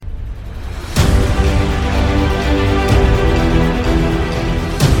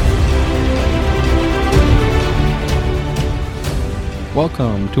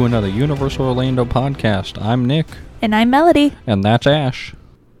Welcome to another Universal Orlando podcast. I'm Nick. And I'm Melody. And that's Ash.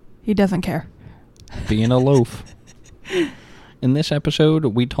 He doesn't care. Being a loaf. In this episode,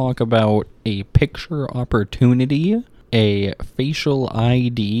 we talk about a picture opportunity, a facial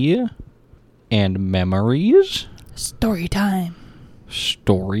ID, and memories. Story time.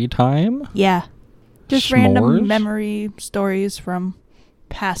 Story time? Yeah. Just S'mores? random memory stories from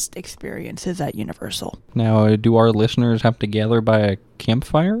past experiences at Universal. Now, do our listeners have to gather by a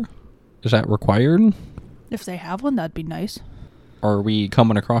campfire? Is that required? If they have one, that'd be nice. Are we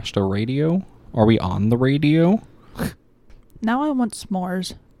coming across the radio? Are we on the radio? Now I want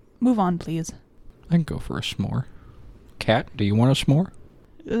s'mores. Move on, please. I can go for a s'more. Kat, do you want a s'more?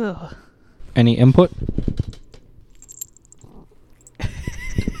 Ugh. Any input?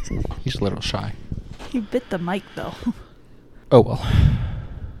 He's a little shy. You bit the mic, though. Oh, well.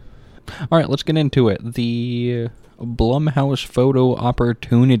 Alright, let's get into it. The Blumhouse Photo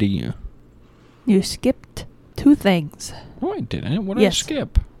Opportunity. You skipped 2 things. No, I didn't. What did I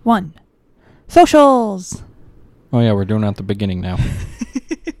skip? 1. Socials! Oh, yeah, we're doing it at the beginning now.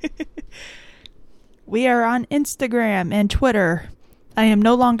 We are on Instagram and Twitter. I am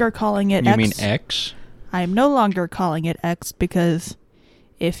no longer calling it X. You mean X? I am no longer calling it X because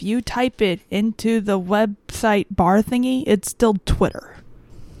if you type it into the website bar thingy, it's still Twitter.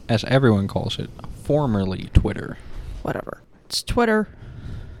 As everyone calls it, formerly Twitter. Whatever. It's Twitter.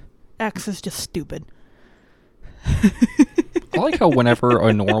 X is just stupid. I like how whenever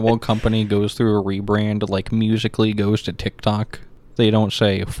a normal company goes through a rebrand, like Musical.ly goes to TikTok, they don't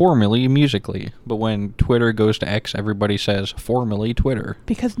say formerly Musical.ly. But when Twitter goes to X, everybody says formerly Twitter.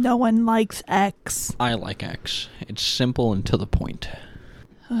 Because no one likes X. I like X. It's simple and to the point.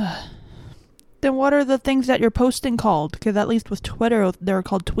 Then what are the things that you're posting called? Because at least with Twitter, they're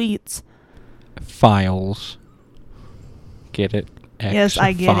called tweets. Files. Get it? X yes,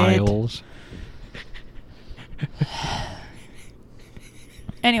 I get files. it.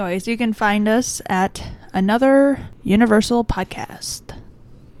 Anyways, you can find us at another Universal podcast.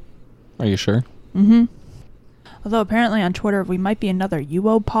 Are you sure? Mm-hmm. Although apparently on Twitter we might be another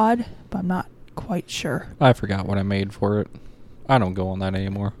UO pod, but I'm not quite sure. I forgot what I made for it. I don't go on that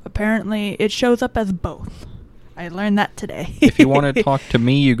anymore. Apparently it shows up as both. I learned that today. If you want to talk to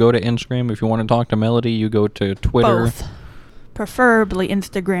me, you go to Instagram. If you want to talk to Melody, you go to Twitter. Both. Preferably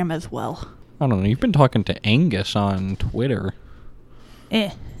Instagram as well. I don't know. You've been talking to Angus on Twitter.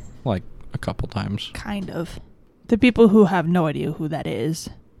 Like a couple times. Kind of. The people who have no idea who that is,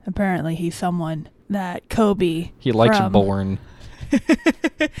 apparently he's someone that Kobe... He likes Born.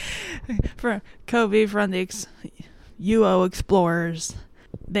 For Kobe from the UO Explorers,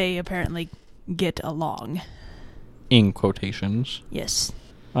 they apparently get along. In quotations. Yes.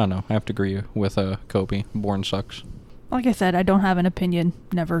 I don't know. I have to agree with Kobe. Born sucks. Like I said, I don't have an opinion.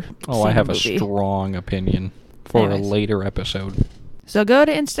 Never Oh, seen I have a a movie. strong opinion for a later episode. So go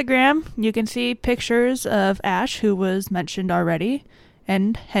to Instagram. You can see pictures of Ash, who was mentioned already,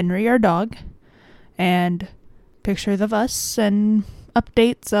 and Henry, our dog, and pictures of us and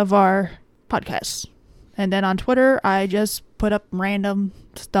updates of our podcasts. And then on Twitter, I just put up random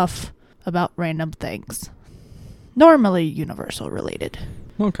stuff about random things. Normally Universal related.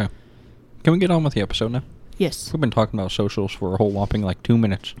 Okay. Can we get on with the episode now? Yes. We've been talking about socials for a whole whopping 2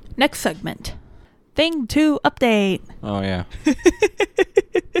 minutes. Next segment. Thing 2 update. Oh, yeah.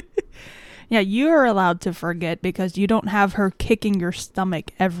 Yeah, you are allowed to forget because you don't have her kicking your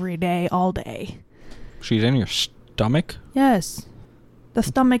stomach every day, all day. She's in your stomach? Yes. The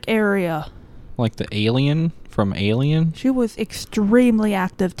stomach area. Like the alien from Alien? She was extremely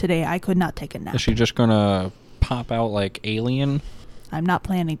active today. I could not take a nap. Is she just gonna pop out like Alien? I'm not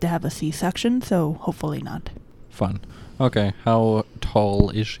planning to have a C-section, so hopefully not. Fun. Okay, how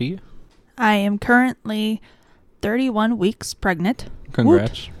tall is she? I am currently 31 weeks pregnant.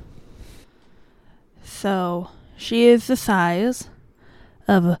 Congrats. Whoop. So, she is the size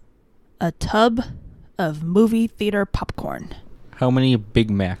of a tub of movie theater popcorn. How many Big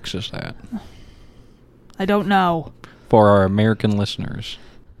Macs is that? I don't know. For our American listeners.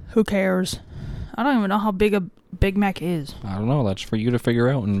 Who cares? I don't even know how big a Big Mac is. I don't know. That's for you to figure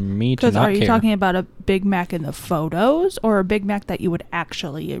out and me to not care. Because are you talking about a Big Mac in the photos or a Big Mac that you would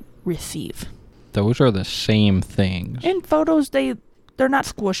actually receive? Those are the same things. In photos, they're not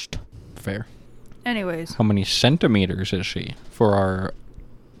squished. Fair. Anyways. How many centimeters is she for our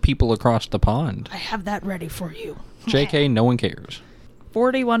people across the pond? I have that ready for you. JK, no one cares.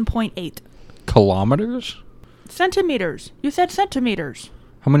 41.8. Kilometers? Centimeters. You said centimeters.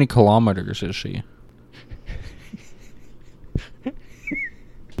 How many kilometers is she?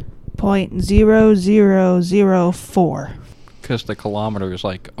 0.0004. Because the kilometer is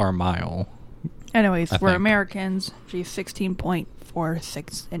like our mile. Anyways, I we're think. Americans. She's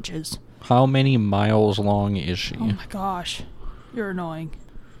 16.46 inches. How many miles long is she? Oh my gosh. You're annoying.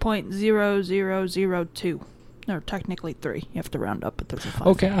 0.0002. Or technically 3. You have to round up, but there's a 5.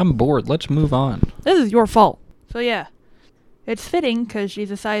 Okay, I'm bored. Let's move on. This is your fault. So yeah. It's fitting because she's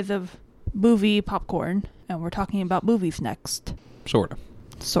the size of movie popcorn. And we're talking about movies next. Sort of.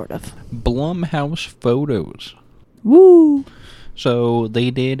 Sort of. Blumhouse Photos. Woo! So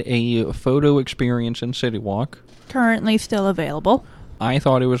they did a photo experience in City Walk. Currently still available. I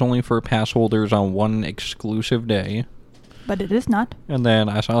thought it was only for pass holders on one exclusive day. But it is not. And then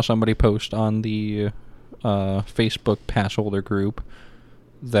I saw somebody post on the Facebook pass holder group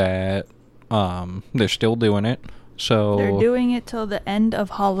that they're still doing it. So They're doing it till the end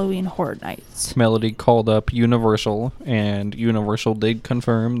of Halloween Horror Nights. Melody called up Universal, and Universal did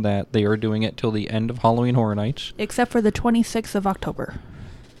confirm that they are doing it till the end of Halloween Horror Nights. Except for the 26th of October.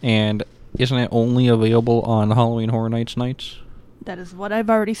 And isn't it only available on Halloween Horror Nights nights? That is what I've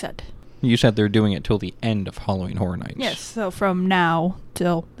already said. You said they're doing it till the end of Halloween Horror Nights. Yes, so from now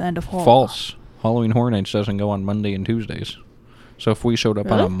till the end of Halloween. False. Halloween Horror Nights doesn't go on Monday and Tuesdays. So if we showed up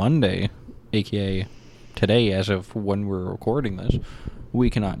on Really? a Monday, aka today as of when we're recording this, we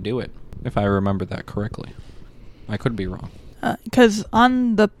cannot do it, if I remember that correctly. I could be wrong. Because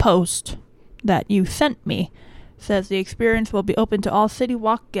on the post that you sent me, says the experience will be open to all City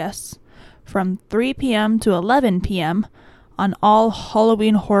Walk guests from 3 p.m. to 11 p.m. on all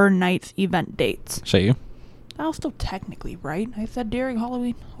Halloween Horror Nights event dates. See? That was still technically right. I said during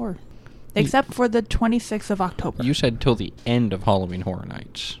Halloween Horror. Except for the 26th of October. You said till the end of Halloween Horror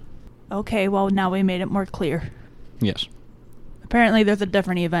Nights. Okay, well, now we made it more clear. Yes. Apparently, there's a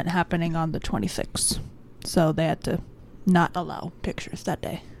different event happening on the 26th. So they had to not allow pictures that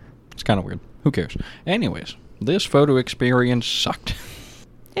day. It's kind of weird. Who cares? Anyways, this photo experience sucked.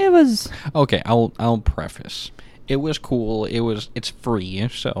 It was... Okay, I'll preface. It was cool. It's free,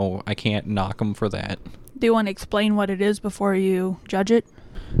 so I can't knock them for that. Do you want to explain what it is before you judge it?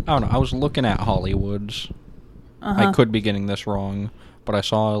 I don't know. I was looking at Hollywood's. I could be getting this wrong, but I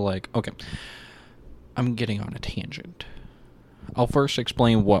saw, like... Okay. I'm getting on a tangent. I'll first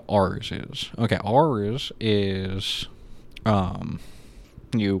explain what ours is. Okay, ours is...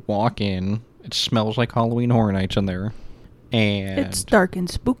 You walk in. It smells like Halloween Horror Nights in there. And... It's dark and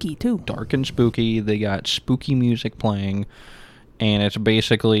spooky, too. Dark and spooky. They got spooky music playing. And it's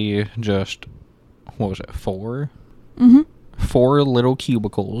basically just... What was it? 4? Mm-hmm. 4 little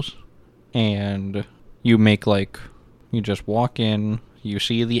cubicles, and you make, like, you just walk in, you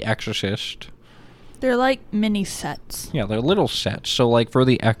see The Exorcist. They're like mini sets. Yeah, they're little sets. So, like, for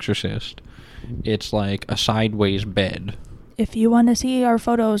The Exorcist, it's like a sideways bed. If you want to see our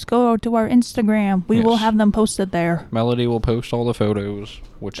photos, go to our Instagram. We will Yes. have them posted there. Melody will post all the photos,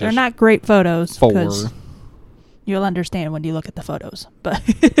 which They're is not great photos. 4. 'cause you'll understand when you look at the photos. But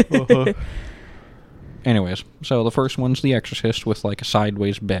Uh-huh. Anyways, so the first one's The Exorcist with, like, a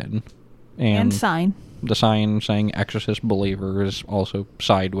sideways bed. and sign. The sign saying Exorcist Believer is also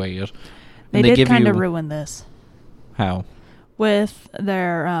sideways. They And did give kind of you- ruin this. How? With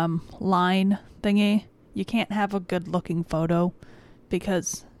their line thingy. You can't have a good-looking photo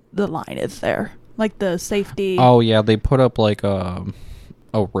because the line is there. Like the safety... Oh, yeah, they put up, like, a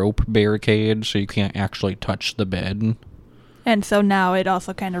rope barricade so you can't actually touch the bed. And so now it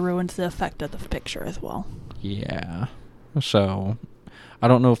also kind of ruins the effect of the picture as well. Yeah. So, I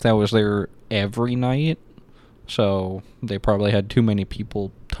don't know if that was there every night. So, they probably had too many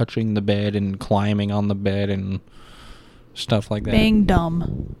people touching the bed and climbing on the bed and stuff like that. Being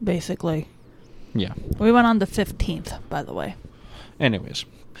dumb, basically. Yeah. We went on the 15th, by the way. Anyways,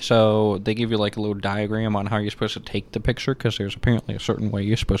 so they give you, like, a little diagram on how you're supposed to take the picture, because there's apparently a certain way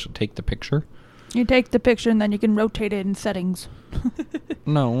you're supposed to take the picture. You take the picture and then you can rotate it in settings.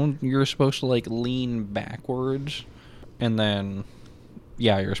 No, you're supposed to, like, lean backwards, and then,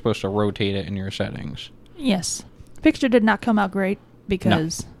 yeah, you're supposed to rotate it in your settings. Yes. Picture did not come out great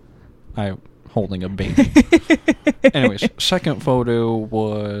because... I'm holding a baby. Anyways, second photo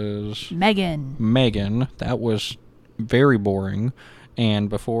was... Megan. That was very boring, and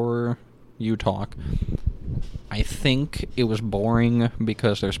before you talk... I think it was boring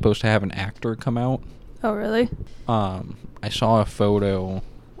because they're supposed to have an actor come out. Oh, really? I saw a photo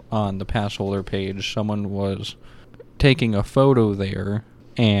on the pass holder page. Someone was taking a photo there,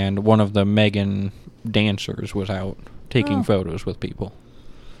 and one of the Megan dancers was out taking photos with people.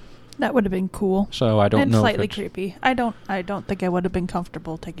 That would have been cool. So I don't and know slightly if it's, creepy. I don't think I would have been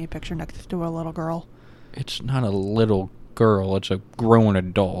comfortable taking a picture next to a little girl. it's not a little girl, it's a grown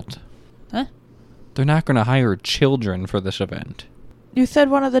adult. Huh? They're not going to hire children for this event. You said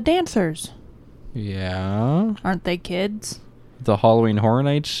one of the dancers. Yeah. Aren't they kids? The Halloween Horror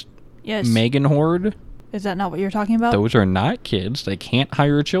Nights? Yes. Megan Horde? Is that not what you're talking about? Those are not kids. They can't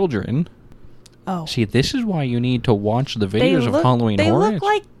hire children. Oh. See, this is why you need to watch the videos of Halloween Horror Nights. They look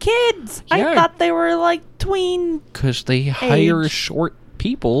like kids. Yeah. I thought they were like tween. Because they hire short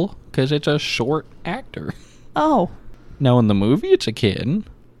people because it's a short actor. Oh. Now, in the movie, it's a kid.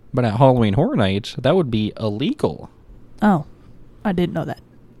 But at Halloween Horror Nights, that would be illegal. Oh. I didn't know that.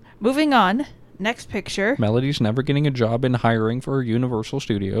 Moving on. Next picture. Melody's never getting a job in hiring for Universal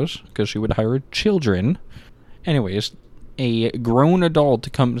Studios because she would hire children. Anyways, a grown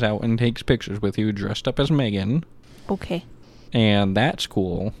adult comes out and takes pictures with you dressed up as Megan. Okay. And that's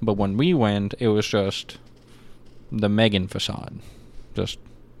cool. But when we went, it was just the Megan facade. Just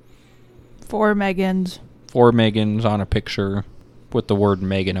 4 Megans. 4 Megans on a picture with the word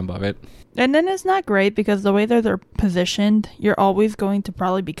Megan above it. And then it's not great because the way that they're positioned, you're always going to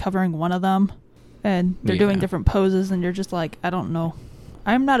probably be covering one of them. And they're doing different poses and you're just like, I don't know.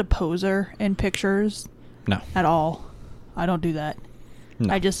 I'm not a poser in pictures. No. At all. I don't do that.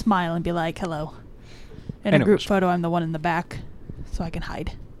 No. I just smile and be like, hello. In a group photo, I'm the one in the back, so I can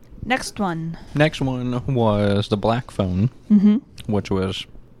hide. Next one. Next one was the Black Phone, which was,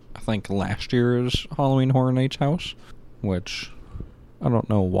 I think, last year's Halloween Horror Nights house, which I don't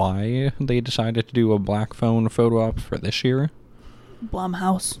know why they decided to do a Black Phone photo op for this year.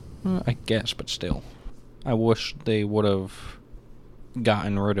 Blumhouse. I guess, but still. I wish they would have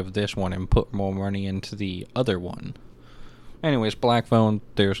gotten rid of this one and put more money into the other one. Anyways, Black Phone,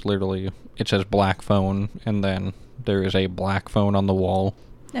 there's literally, it says Black Phone, and then there is a black phone on the wall.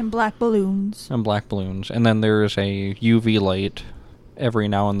 And black balloons. And black balloons. And then there is a UV light every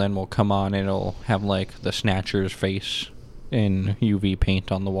now and then will come on and it'll have like the Snatcher's face in UV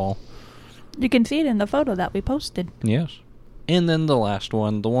paint on the wall. You can see it in the photo that we posted. Yes. And then the last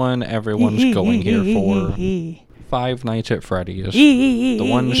one, the one everyone's going here for, Five Nights at Freddy's. The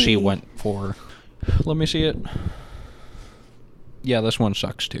one she went for. Let me see it. Yeah, this one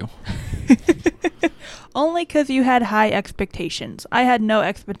sucks too. Only because you had high expectations. I had no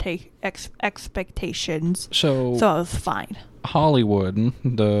expectations. So I was fine. Hollywood,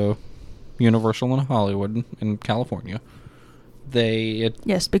 the Universal in Hollywood in California,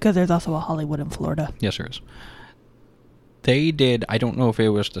 yes, because there's also a Hollywood in Florida. Yes, there is. They did, I don't know if it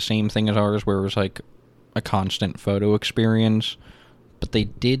was the same thing as ours where it was like a constant photo experience, but they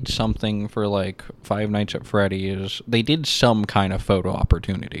did something for like Five Nights at Freddy's. They did some kind of photo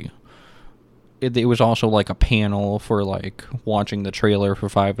opportunity. It was also like a panel for like watching the trailer for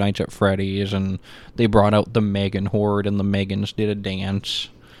Five Nights at Freddy's, and they brought out the Megan Horde and the Megans did a dance.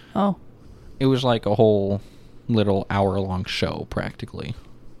 Oh. It was like a whole little hour-long show, practically,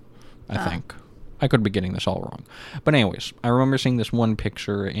 I think. I could be getting this all wrong. But anyways, I remember seeing this one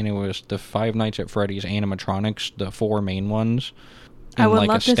picture, and it was the Five Nights at Freddy's animatronics, the 4 main ones, in I would like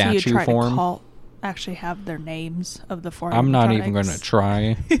love a to statue see you try form. to actually have their names of the 4 I'm not animatronics. even going to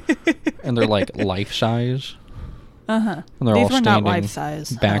try. And they're like life-size. Uh-huh. And they're These all were not standing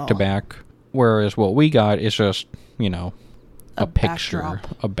life-size back to back. Whereas what we got is just, a picture,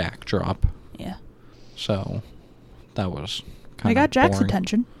 backdrop. a backdrop. Yeah. So, that was kind I got of Jack's boring.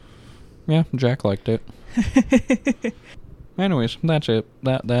 attention. Yeah, Jack liked it. Anyways, that's it.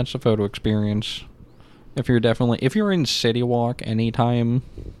 That's the photo experience. If you're in City Walk anytime,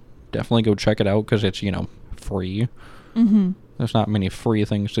 definitely go check it out because it's, free. Mm-hmm. There's not many free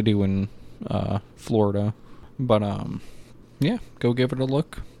things to do in Florida. But, yeah, go give it a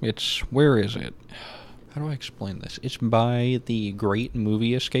look. Where is it? How do I explain this? It's by the Great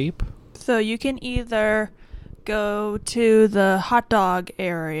Movie Escape. So you can either go to the hot dog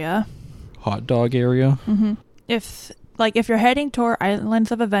area. Hot dog area? Mm-hmm. If you're heading toward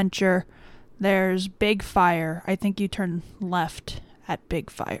Islands of Adventure, there's Big Fire. I think you turn left at Big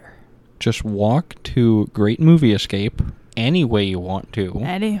Fire. Just walk to Great Movie Escape any way you want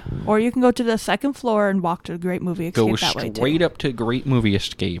to. Or you can go to the second floor and walk to the Great Movie Escape Go that way too. straight up to Great Movie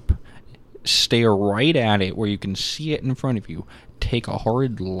Escape. Stay right at it where you can see it in front of you. Take a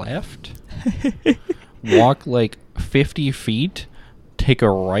hard left. Walk like 50 feet. Take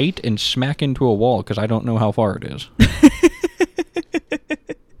a right and smack into a wall because I don't know how far it is.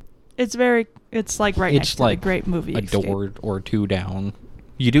 It's like right next to the Great Movie Escape. A door or two down.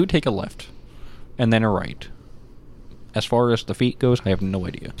 You do take a left and then a right. As far as the feet goes, I have no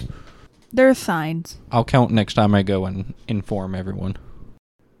idea. There are signs. I'll count next time I go and inform everyone.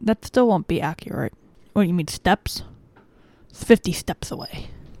 That still won't be accurate. What, you mean steps? It's 50 steps away.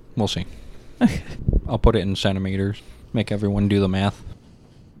 We'll see. I'll put it in centimeters. Make everyone do the math.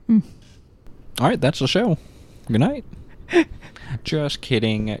 All right, that's the show. Good night. Just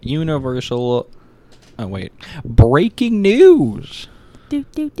kidding. Universal. Oh, wait. Breaking news. Do,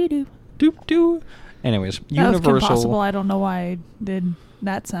 do, do, do. Doop doo. Anyways, That Universal. was impossible. I don't know why I did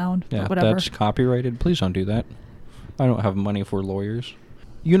that sound. Yeah, but whatever. that's copyrighted. Please don't do that. I don't have money for lawyers.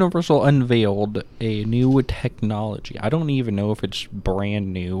 Universal unveiled a new technology. I don't even know if it's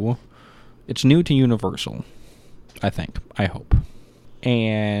brand new. It's new to Universal, I think. I hope.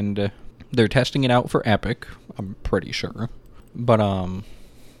 And they're testing it out for Epic, I'm pretty sure. But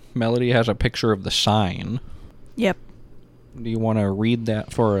Melody has a picture of the sign. Yep. Do you want to read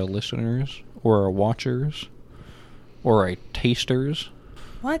that for our listeners or our watchers or our tasters?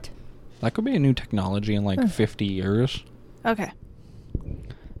 What? That could be a new technology in like 50 years. Okay.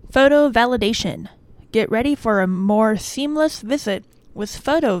 Photo validation. Get ready for a more seamless visit with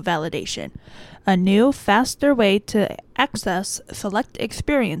photo validation, a new, faster way to access select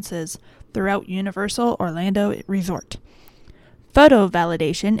experiences throughout Universal Orlando Resort. Photo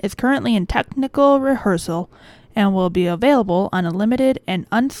validation is currently in technical rehearsal and will be available on a limited and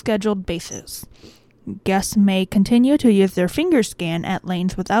unscheduled basis. Guests may continue to use their finger scan at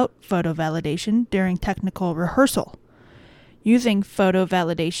lanes without photo validation during technical rehearsal. Using photo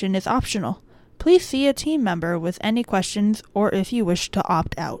validation is optional. Please see a team member with any questions or if you wish to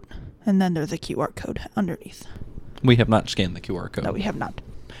opt out. And then there's a QR code underneath. We have not scanned the QR code. No, we have not.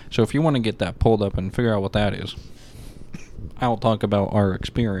 So if you want to get that pulled up and figure out what that is, I'll talk about our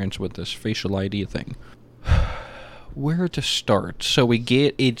experience with this facial ID thing. Where to start? So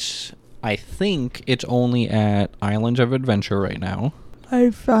I think it's only at Islands of Adventure right now. I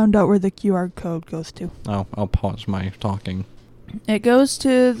found out where the QR code goes to. Oh, I'll pause my talking. It goes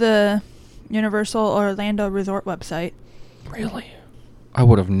to the Universal Orlando Resort website. Really? I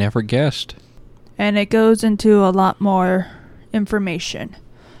would have never guessed. And it goes into a lot more information.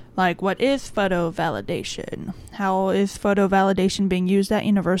 Like, what is photo validation? How is photo validation being used at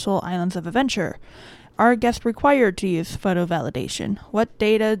Universal Islands of Adventure? Are guests required to use photo validation? What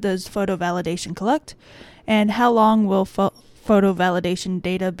data does photo validation collect? And how long will photo validation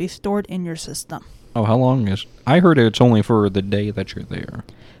data be stored in your system? Oh, how long is... I heard it's only for the day that you're there.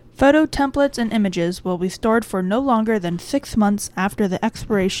 Photo templates and images will be stored for no longer than 6 months after the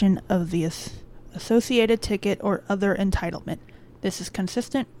expiration of the associated ticket or other entitlement. This is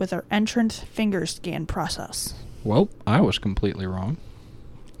consistent with our entrance finger scan process. Well, I was completely wrong.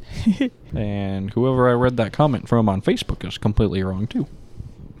 And whoever I read that comment from on Facebook is completely wrong too.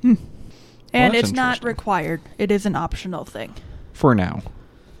 And that's it's not interesting. required. It is an optional thing. For now.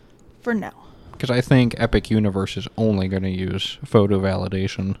 For now. Because I think Epic Universe is only going to use photo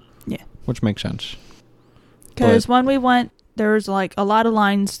validation. Yeah. Which makes sense. Because when we went, there was like a lot of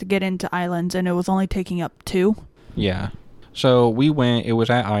lines to get into Islands, and it was only taking up 2. Yeah. So we went, it was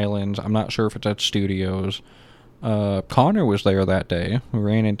at Islands. I'm not sure if it's at Studios. Connor was there that day. We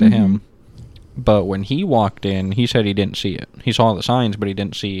ran into him. But when he walked in, he said he didn't see it. He saw the signs, but he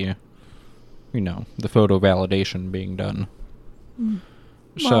didn't see, the photo validation being done.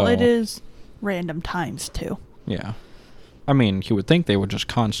 Well, it is random times, too. Yeah. I mean, you would think they would just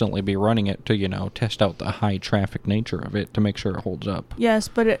constantly be running it to, test out the high traffic nature of it to make sure it holds up. Yes,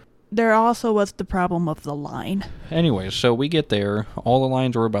 but there also was the problem of the line. Anyways, so we get there. All the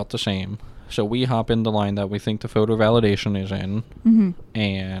lines were about the same. So we hop in the line that we think the photo validation is in.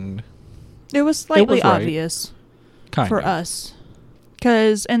 And it was slightly right. obvious Kinda. for us.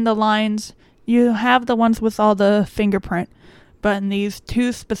 Because in the lines, you have the ones with all the fingerprint. But in these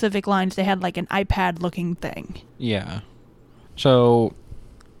 2 specific lines, they had like an iPad-looking thing. Yeah. So,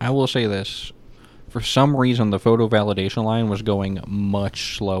 I will say this. For some reason, the photo validation line was going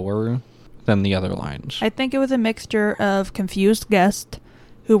much slower than the other lines. I think it was a mixture of confused guests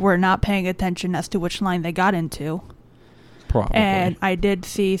who were not paying attention as to which line they got into. Probably. And I did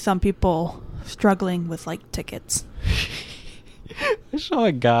see some people struggling with, like, tickets. I saw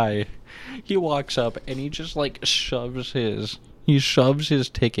a guy. He walks up and he just, shoves his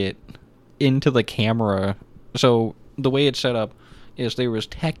ticket into the camera. So, the way it's set up is there was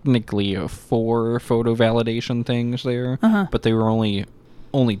technically 4 photo validation things there, but they were only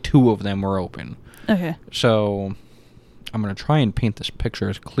 2 of them were open. Okay. So, I'm going to try and paint this picture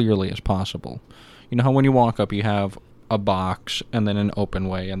as clearly as possible. You know how when you walk up, you have a box, and then an open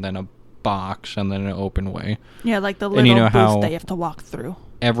way, and then a box, and then an open way. Yeah, like the little booths that you have to walk through.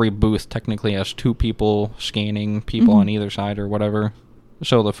 Every booth technically has 2 people scanning people on either side or whatever.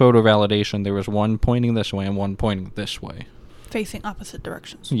 So the photo validation, there was one pointing this way and one pointing this way. Facing opposite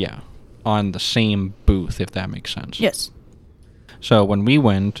directions. Yeah. On the same booth, if that makes sense. Yes. So when we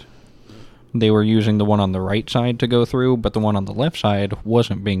went, they were using the one on the right side to go through, but the one on the left side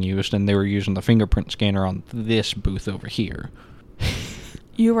wasn't being used, and they were using the fingerprint scanner on this booth over here.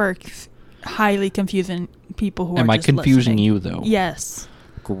 You are highly confusing people who Am are I just confusing listening. you, though? Yes.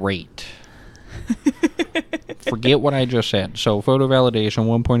 Great. Forget what I just said. So, photo validation,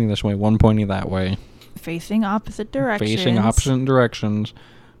 one pointing this way, one pointing that way. Facing opposite directions. Facing opposite directions.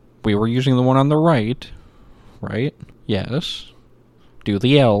 We were using the one on the right, right? Yes. Do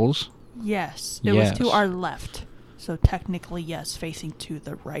the L's. Yes. It was to our left. So technically, yes, facing to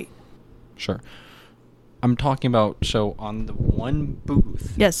the right. Sure. I'm talking about, so on the one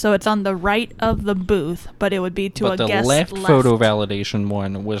booth. Yes, so it's on the right of the booth, but it would be to a guest left. But the left photo validation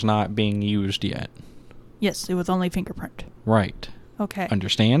one was not being used yet. Yes, it was only fingerprint. Right. Okay.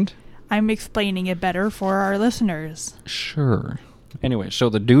 Understand? I'm explaining it better for our listeners. Sure. Anyway, so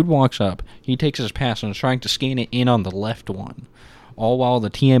the dude walks up, he takes his pass and is trying to scan it in on the left one. All while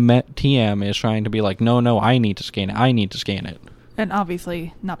the TM is trying to be like, no, I need to scan it. And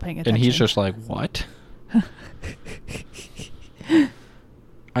obviously not paying attention. And he's just like, what?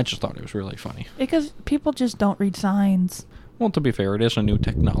 I just thought it was really funny. Because people just don't read signs. Well, to be fair, it is a new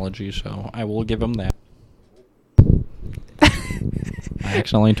technology, so I will give him that. I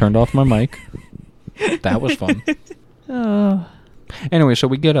accidentally turned off my mic. That was fun. Oh. Anyway, so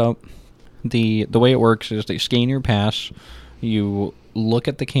we get up. The way it works is they scan your pass. You look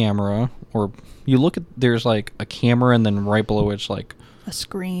at the camera, or you look at, there's like a camera, and then right below it's like A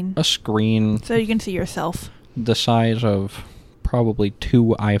screen. So you can see yourself. The size of probably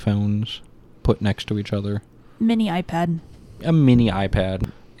 2 iPhones put next to each other. Mini iPad. A mini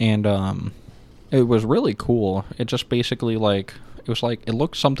iPad. And it was really cool. It just basically it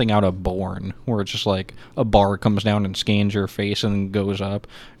looked something out of Bourne, where it's just like a bar comes down and scans your face and goes up,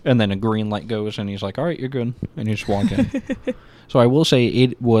 and then a green light goes, and he's like, all right, you're good, and you just walk in. So I will say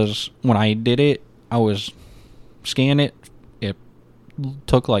it was, when I did it, I was scan it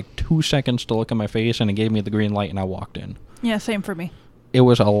took like 2 seconds to look at my face, and it gave me the green light, and I walked in. Yeah, same for me. It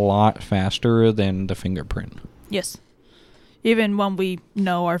was a lot faster than the fingerprint. Yes. Even when we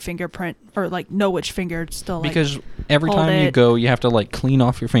know our fingerprint, or like know which finger, it's still like, because every time you go, you have to like clean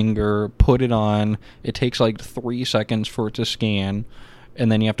off your finger, put it on. It takes like 3 seconds for it to scan,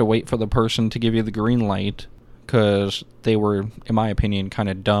 and then you have to wait for the person to give you the green light, because they were, in my opinion, kind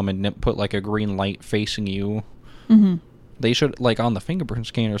of dumb and didn't put like a green light facing you. Mm-hmm. They should, like on the fingerprint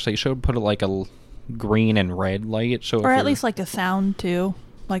scanners, they should put like a green and red light. So, or at least like a sound too,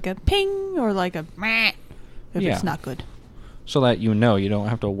 like a ping or like a meh, if it's not good. So that you don't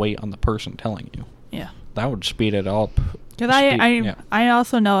have to wait on the person telling you. Yeah. That would speed it up. Because I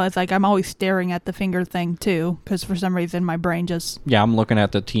also know it's like I'm always staring at the finger thing too, because for some reason my brain just... Yeah, I'm looking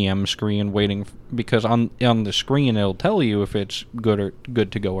at the TM screen waiting, because on the screen it'll tell you if it's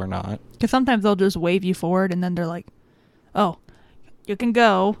good to go or not. Because sometimes they'll just wave you forward and then they're like, oh, you can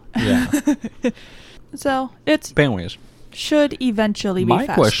go. Yeah. So it's... But anyways. Should eventually be faster.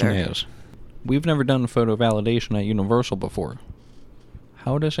 My question is, we've never done photo validation at Universal before.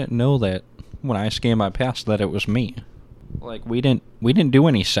 How does it know that when I scan my pass that it was me? Like, we didn't do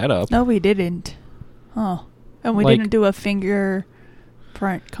any setup. No, we didn't. Oh. And we didn't do a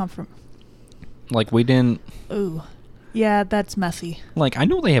fingerprint confirm. Like, we didn't... Ooh. Yeah, that's messy. Like, I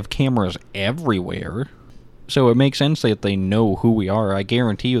know they have cameras everywhere, so it makes sense that they know who we are. I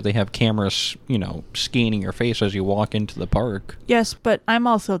guarantee you they have cameras, scanning your face as you walk into the park. Yes, but I'm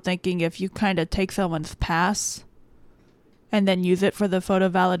also thinking if you kind of take someone's pass and then use it for the photo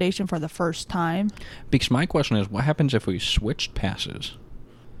validation for the first time. Because my question is, what happens if we switched passes?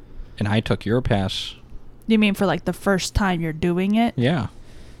 And I took your pass. You mean for like the first time you're doing it? Yeah.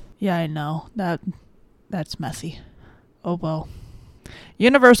 Yeah, I know. That's messy. Oh well.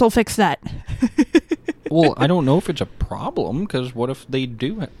 Universal fix that. Well, I don't know if it's a problem, because what if they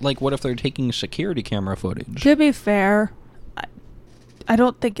do it? Like, what if they're taking security camera footage? To be fair, I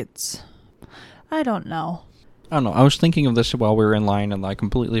don't think it's... I don't know. I don't know. I was thinking of this while we were in line, and I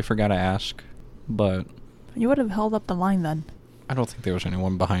completely forgot to ask, but... You would have held up the line then. I don't think there was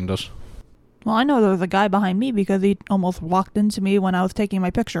anyone behind us. Well, I know there was a guy behind me because he almost walked into me when I was taking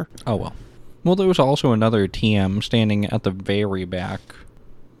my picture. Oh, well. Well, there was also another TM standing at the very back.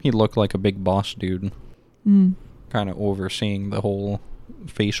 He looked like a big boss dude. Mm. Kind of overseeing the whole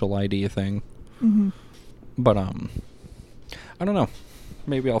facial ID thing. Mm-hmm. But, I don't know.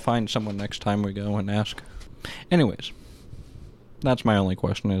 Maybe I'll find someone next time we go and ask. Anyways, that's my only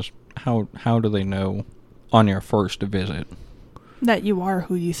question is, how do they know on your first visit that you are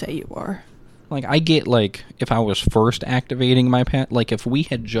who you say you are? Like, I get, like, if I was first activating my pass, like, if we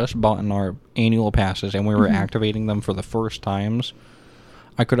had just bought our annual passes and we were activating them for the first times,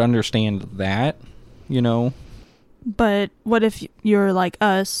 I could understand that, you know. But what if you're like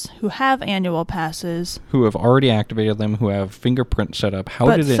us, who have annual passes, Who have already activated them, who have fingerprints set up.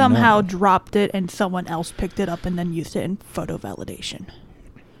 How did it somehow know? dropped it and someone else picked it up and then used it in photo validation?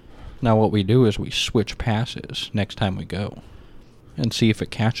 Now what we do is we switch passes next time we go and see if it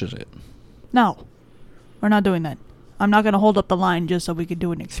catches it. No, we're not doing that. I'm not going to hold up the line just so we can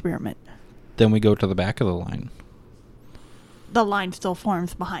do an experiment. Then we go to the back of the line. The line still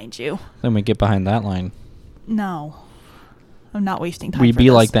forms behind you. Then we get behind that line. No. I'm not wasting time We'd for be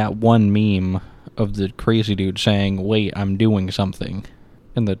this. like that one meme of the crazy dude saying, "Wait, I'm doing something."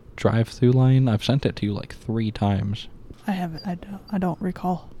 In the drive-through line, I've sent it to you like 3 times. I haven't. I don't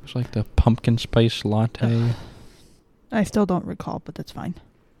recall. It's like the pumpkin spice latte. I still don't recall, but that's fine.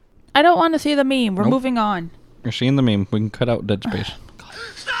 I don't want to see the meme. We're Nope. moving on. You're seeing the meme. We can cut out dead space.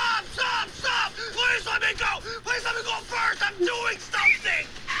 Stop! Stop! Stop! Please let me go! Please let me go first! I'm doing something!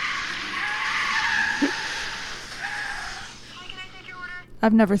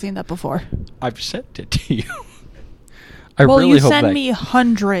 I've never seen that before. I've sent it to you. I Well, really you hope send that... me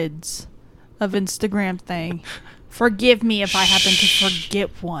hundreds of Instagram thing. Forgive me if I happen to forget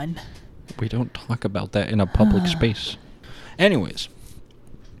one. We don't talk about that in a public space. Anyways,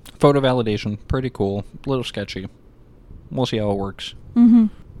 photo validation, pretty cool. A little sketchy. We'll see how it works. Mm-hmm.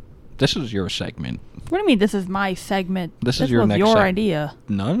 This is your segment. What do you mean this is my segment? This is your was next your segment. idea.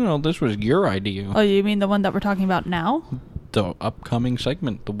 No, this was your idea. Oh, you mean the one that we're talking about now? The upcoming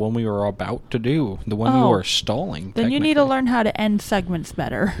segment, the one we were about to do, the one you Oh. were stalling. Then you need to technically. learn how to end segments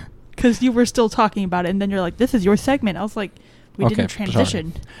better. Because you were still talking about it, and then you're like, this is your segment. I was like, we Okay, didn't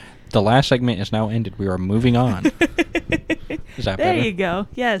transition. sorry. The last segment is now ended. We are moving on. Is that There better? you go.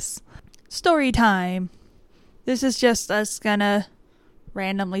 Yes. Story time. This is just us gonna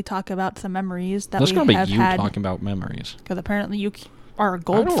randomly talk about some memories that This is we going to have be you had. talking about memories. Because apparently you are a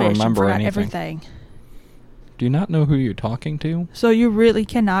goldfish and remember forgot anything. everything. Do you not know who you're talking to? So you really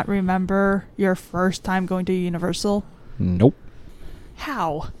cannot remember your first time going to Universal? Nope.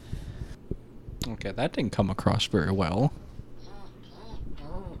 How? Okay, that didn't come across very well.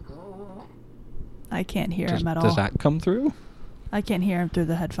 I can't hear him at all. Does that come through? I can't hear him through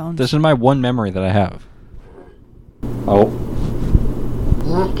the headphones. This is my one memory that I have. Oh.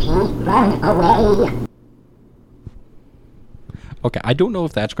 You can't run away. Okay, I don't know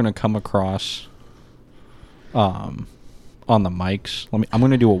if that's going to come across on the mics. I'm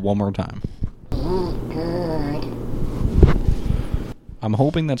going to do it one more time. Be good. I'm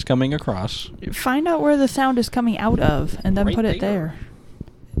hoping that's coming across. Find out where the sound is coming out of, and then Right put it there.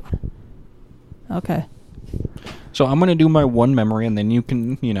 there. Okay. So I'm going to do my one memory, and then you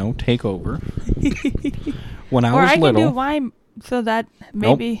can, take over. When I Or was I little... can do mine so that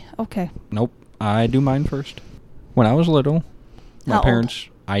maybe... Okay. Nope. I do mine first. When I was little, my How old? parents...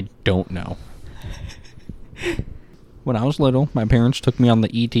 I don't know. When I was little, my parents took me on the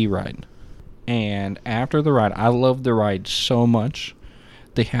E.T. ride. And after the ride, I loved the ride so much.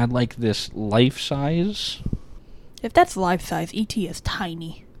 They had like this life-size... If that's life-size, E.T. is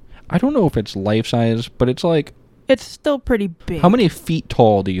tiny. I don't know if it's life-size, but it's like... It's still pretty big. How many feet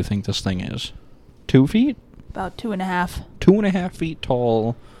tall do you think this thing is? 2 feet? About 2.5. 2.5 feet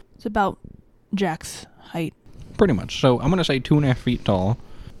tall. It's about Jack's height. Pretty much. So I'm going to say 2.5 feet tall.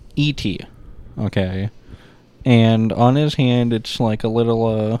 E.T. Okay. And on his hand, it's like a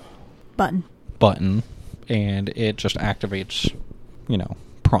little button. And it just activates,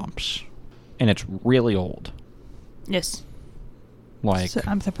 prompts. And it's really old. Yes. Like, So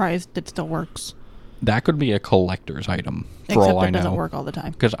I'm surprised it still works. that could be a collector's item, for Except all I it doesn't know. work all the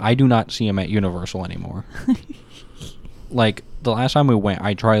time. Because I do not see them at Universal anymore. Like, the last time we went,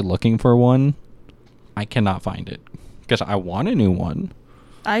 I tried looking for one. I cannot find it. Because I want a new one.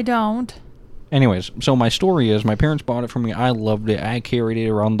 I don't. Anyways, so my story is, my parents bought it for me. I loved it. I carried it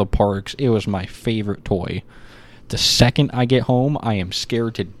around the parks. It was my favorite toy. The second I get home, I am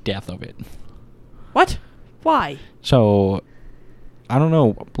scared to death of it. What? Why? So, I don't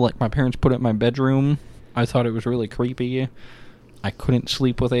know. Like, my parents put it in my bedroom. I thought it was really creepy. I couldn't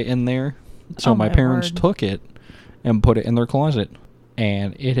sleep with it in there. So Oh, my my parents word. took it and put it in their closet.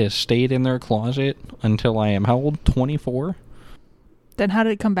 And it has stayed in their closet until I am, how old? 24? Then how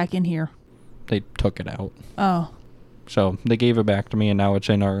did it come back in here? They took it out. Oh. So they gave it back to me, and now it's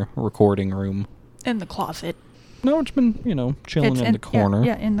in our recording room. In the closet. No, it's been, chilling It's in the corner.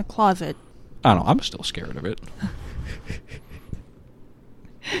 Yeah, in the closet. I don't know. I'm still scared of it.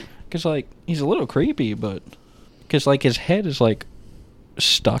 Because, he's a little creepy, but... Because, his head is,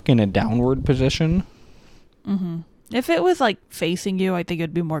 stuck in a downward position. Mm-hmm. If it was, facing you, I think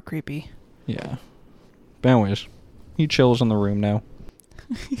it'd be more creepy. Yeah. But anyways, he chills in the room now.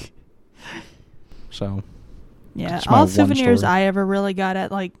 So, Yeah, that's my all one souvenirs story. I ever really got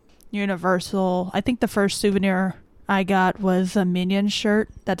at like Universal. I think the first souvenir I got was a Minions shirt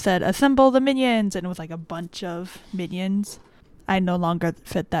that said "Assemble the Minions," and it was like a bunch of Minions. I no longer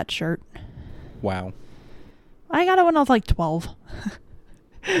fit that shirt. Wow. I got it when I was like 12.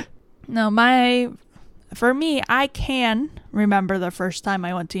 No, for me, I can remember the first time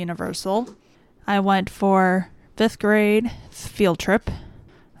I went to Universal. I went for 5th grade field trip.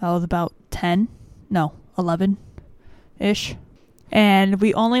 I was about 11-ish. And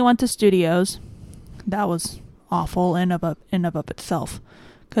we only went to studios. That was awful in of itself.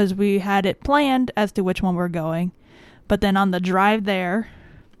 Because we had it planned as to which one we're going. But then on the drive there,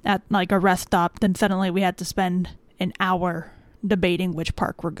 at like a rest stop, then suddenly we had to spend an hour debating which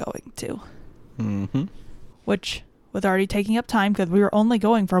park we're going to. Mm-hmm. Which was already taking up time because we were only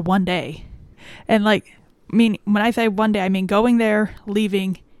going for one day. And when I say one day, I mean going there,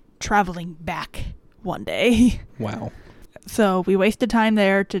 leaving, traveling back one day. Wow. So we wasted time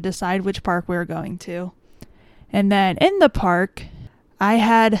there to decide which park we were going to. And then in the park, I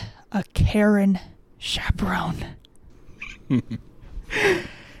had a Karen chaperone.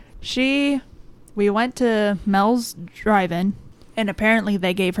 We went to Mel's Drive-In, and apparently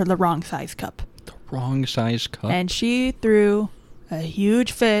they gave her the wrong size cup. The wrong size cup? And she threw a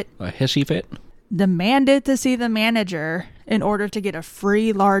huge fit, A hissy fit? demanded to see the manager in order to get a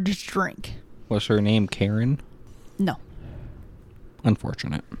free large drink. Was her name Karen? No.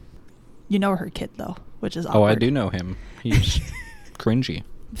 Unfortunate. You know her kid, though, which is awkward. Oh, I do know him. He's cringy.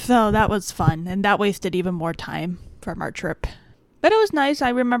 So that was fun, and that wasted even more time from our trip. But it was nice. I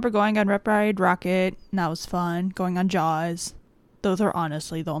remember going on Rip Ride Rocket, and that was fun. Going on Jaws. Those are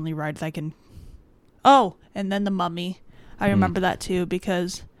honestly the only rides I can... Oh, and then the Mummy. I remember that too,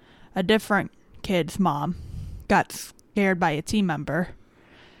 because a different kid's mom got scared by a team member.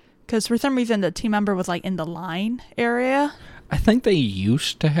 Because for some reason, the team member was like in the line area. I think they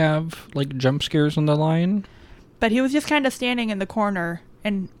used to have like jump scares on the line. But he was just kind of standing in the corner,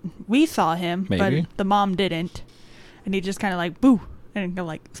 and we saw him, Maybe. but the mom didn't. And he just kind of like, boo, and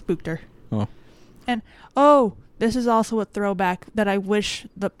like spooked her. Oh. And, this is also a throwback that I wish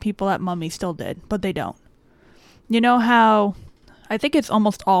the people at Mummy still did, but they don't. You know how, I think it's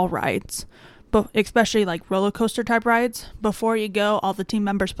almost all rides, but especially like roller coaster type rides, before you go, all the team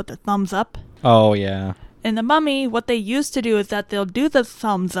members put their thumbs up. Oh, yeah. In the Mummy, what they used to do is that they'll do the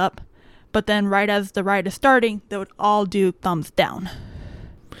thumbs up, but then right as the ride is starting, they would all do thumbs down.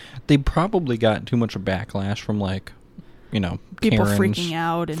 They probably got too much backlash from like, People Karens freaking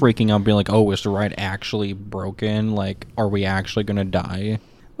out. freaking out, being like, oh, is the ride actually broken? Like, are we actually going to die?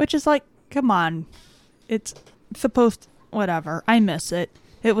 Which is like, come on. It's supposed... Whatever. I miss it.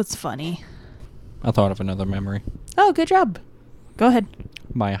 It was funny. I thought of another memory. Oh, good job. Go ahead.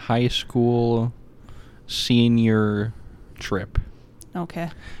 My high school senior trip.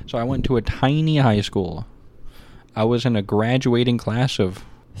 Okay. So I went to a tiny high school. I was in a graduating class of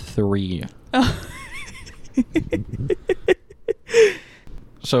 3. Oh.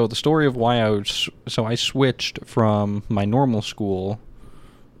 So the story of why I switched from my normal school,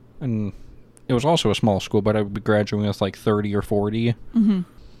 and it was also a small school, but I would be graduating with like 30 or 40. Mm-hmm.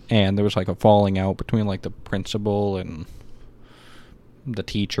 And there was like a falling out between like the principal and the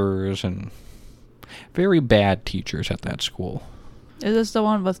teachers, and very bad teachers at that school. Is this the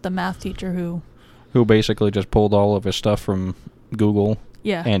one with the math teacher Who basically just pulled all of his stuff from Google.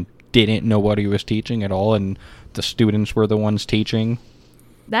 Yeah. And didn't know what he was teaching at all, and the students were the ones teaching.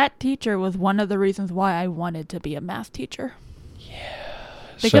 That teacher was one of the reasons why I wanted to be a math teacher. Yeah.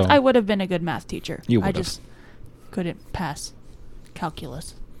 Because So, I would have been a good math teacher. You I would've. just couldn't pass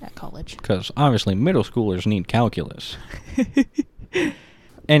calculus at college. because obviously middle schoolers need calculus.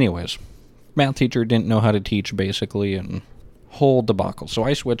 Anyways, math teacher didn't know how to teach, basically, and whole debacle. So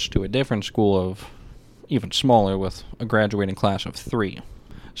I switched to a different school of even smaller with a graduating class of 3.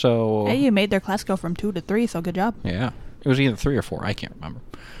 So... Hey, you made their class go from 2 to 3, so good job. Yeah. It was either 3 or 4. I can't remember.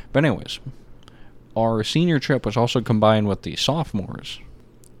 But anyways, our senior trip was also combined with the sophomores.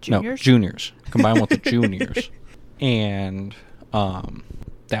 Juniors? No, juniors. Combined with the juniors. And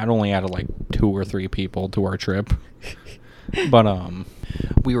that only added like 2 or 3 people to our trip. But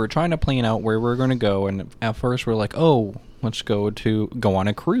we were trying to plan out where we were going to go, and at first we were like, oh, let's go on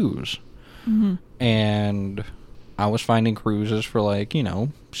a cruise. Mm-hmm. And I was finding cruises for like,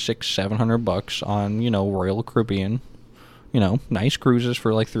 $600-$700 on, Royal Caribbean. Nice cruises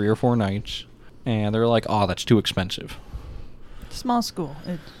for like 3 or 4 nights. And they're like, oh, that's too expensive. Small school.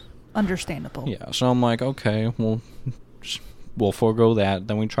 It's understandable. Yeah, so I'm like, okay, we'll forego that.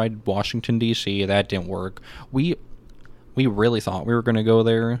 Then we tried Washington, D.C. That didn't work. we really thought we were going to go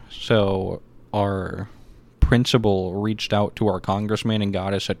there. So our principal reached out to our congressman and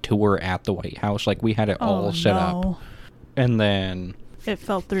got us a tour at the White House. Like, we had it all set up. And then It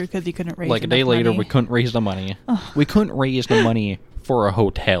fell through because you couldn't raise like a day later, money. we couldn't raise the money. We couldn't raise the money for a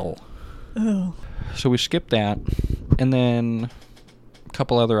hotel. Oh. So we skipped that. And then a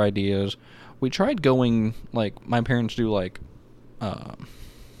couple other ideas. We tried going, like, my parents do, like,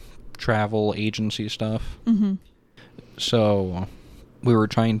 travel agency stuff. Mm-hmm. So we were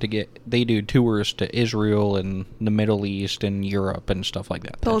trying to get, they do tours to Israel and the Middle East and Europe and stuff like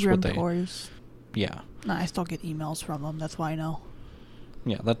that. Pilgrim tours. Yeah. Nah, I still get emails from them. That's why I know.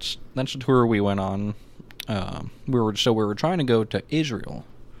 Yeah, that's the tour we went on. We were trying to go to Israel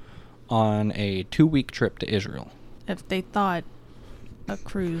on a 2-week trip to Israel. If they thought a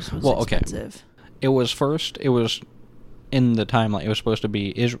cruise was Okay. expensive. It was in the timeline. It was supposed to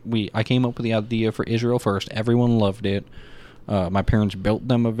be, I came up with the idea for Israel first. Everyone loved it. My parents built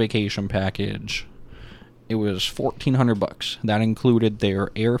them a vacation package. It was $1,400. That included their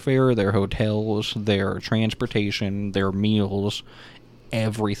airfare, their hotels, their transportation, their meals,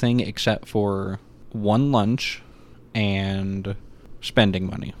 everything except for one lunch and spending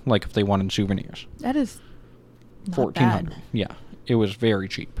money, like if they wanted souvenirs. That is not $1,400. bad. Yeah, it was very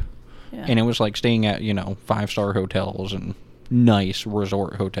cheap. Yeah. And it was like staying at, 5-star hotels and nice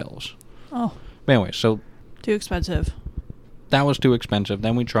resort hotels. Oh, But anyway, so too expensive. that was too expensive.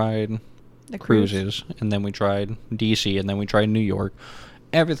 Then we tried The cruise. cruises, and then we tried DC, and then we tried New York.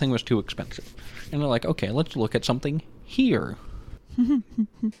 Everything was too expensive. And they're like, okay, let's look at something here.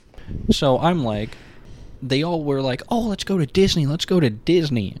 So I'm like, they all were like, oh, let's go to Disney. Let's go to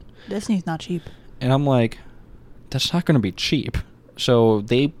Disney. Disney's not cheap. And I'm like, that's not going to be cheap. So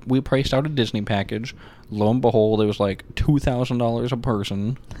we priced out a Disney package. Lo and behold, it was like $2,000 a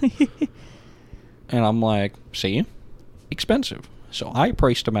person. And I'm like, see? Expensive. So I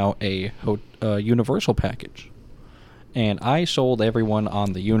priced them out a Universal package. And I sold everyone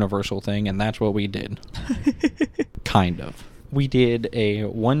on the Universal thing, and that's what we did. Kind of. We did a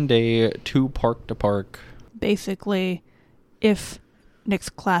 1-day, 2 park-to-park. Basically, if Nick's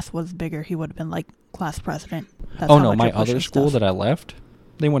class was bigger, he would have been like class president. That's Oh how no, much my you're pushing other school stuff. that I left,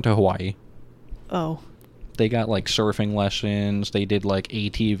 they went to Hawaii. Oh. They got like surfing lessons. They did like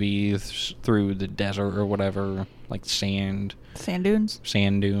ATVs through the desert or whatever, like sand Sand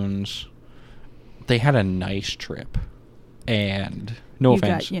dunes? They had a nice trip. And no You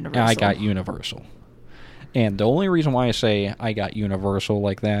offense, got Universal. I got Universal. And the only reason why I say I got Universal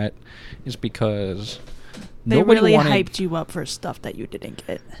like that is because They nobody really wanted, hyped you up for stuff that you didn't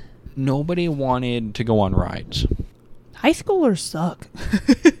get. Nobody wanted to go on rides. High schoolers suck.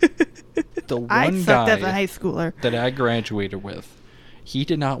 The one I sucked as a guy high schooler. that I graduated with, he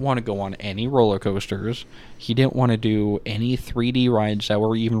did not want to go on any roller coasters. He didn't want to do any 3D rides that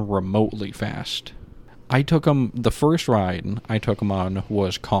were even remotely fast. I took him, the first ride I took him on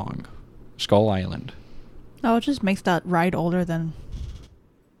was Kong, Skull Island. Oh, it just makes that ride older than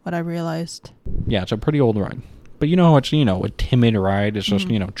what I realized. Yeah, it's a pretty old ride. But you know how it's, a timid ride is just,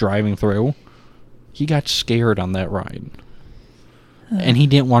 driving through? He got scared on that ride. And he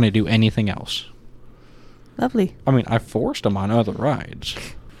didn't want to do anything else. Lovely. I mean, I forced him on other rides.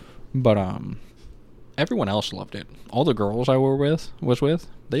 But, everyone else loved it. All the girls I was with,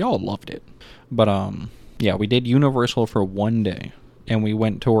 they all loved it. But, yeah, we did Universal for 1 day. And we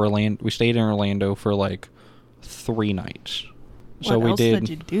went to Orlando. We stayed in Orlando for, like, 3 nights. So What we else did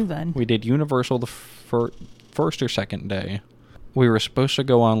you do then? We did Universal the first or second day. We were supposed to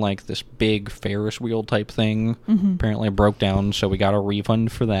go on like this big Ferris wheel type thing. Mm-hmm. Apparently it broke down, so we got a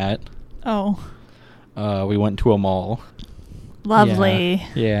refund for that. Oh. We went to a mall. Lovely.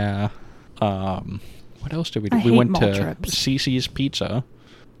 Yeah. What else did we do? I We hate went mall to trips. Cece's Pizza.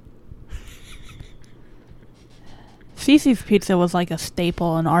 Cece's Pizza was like a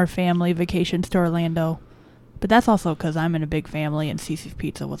staple in our family vacations to Orlando. But that's also because I'm in a big family and Cece's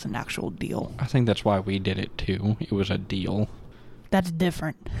Pizza was an actual deal. I think that's why we did it too. It was a deal. That's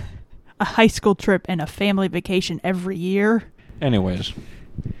different. A high school trip and a family vacation every year. Anyways,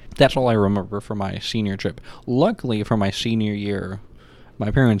 that's all I remember from my senior trip. Luckily for my senior year, my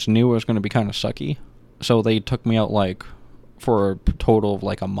parents knew it was going to be kind of sucky. So they took me out like for a total of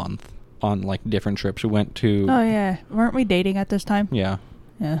like a month on like different trips. We went to... Oh yeah. Weren't we dating at this time? Yeah.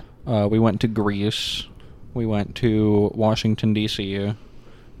 Yeah. We went to Greece. We went to Washington, D.C.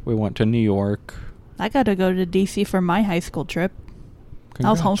 We went to New York. I got to go to D.C. for my high school trip. I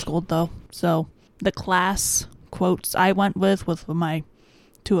was Congrats. homeschooled though. So the class quotes I went with was with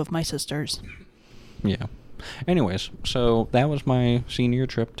two of my sisters. Yeah. Anyways, so that was my senior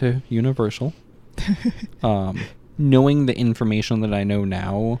trip to Universal. knowing the information that I know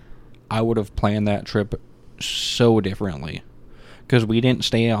now, I would have planned that trip so differently. Because we didn't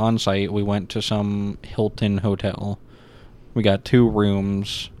stay on site. We went to some Hilton hotel. We got 2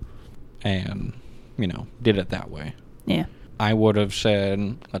 rooms and, did it that way. Yeah. I would have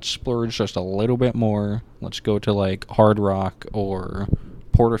said, let's splurge just a little bit more. Let's go to, like, Hard Rock or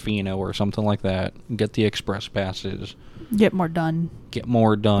Portofino or something like that. Get the express passes. Get more done. It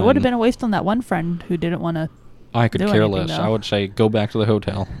would have been a waste on that one friend who didn't want to. I could care less. I would say go back to the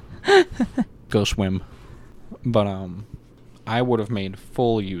hotel. Go swim. But I would have made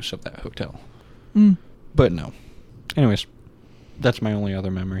full use of that hotel. But no. Anyways, that's my only other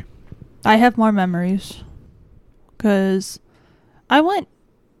memory. I have more memories. Because I went,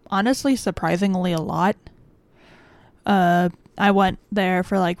 honestly, surprisingly a lot. I went there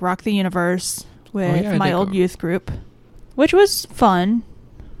for, like, Rock the Universe with my old youth group, which was fun.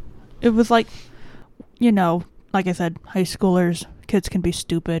 It was like, like I said, high schoolers, kids can be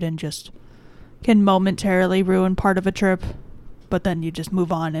stupid and just can momentarily ruin part of a trip, but then you just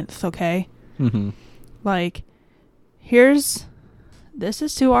move on and it's okay. Mm-hmm. Like, this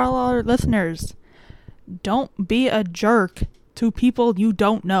is to all our listeners. Don't be a jerk to people you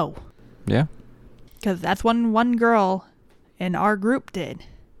don't know. Yeah. Because that's what one girl in our group did.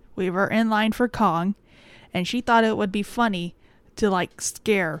 We were in line for Kong, and she thought it would be funny to, like,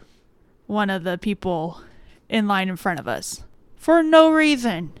 scare one of the people in line in front of us. For no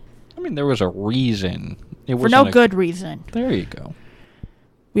reason. I mean, there was a reason. For no good reason. There you go.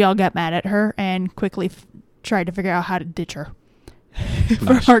 We all got mad at her and quickly tried to figure out how to ditch her.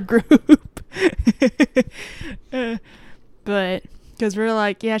 For our group. But, because we're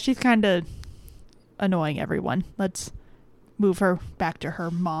like, yeah, she's kind of annoying everyone. Let's move her back to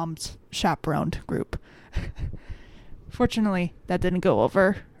her mom's chaperoned group. Fortunately, that didn't go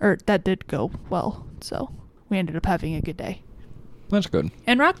over, or that did go well, so we ended up having a good day. That's good.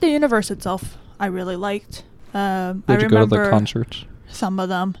 And Rock the Universe itself, I really liked. Did you go to the concerts? Some of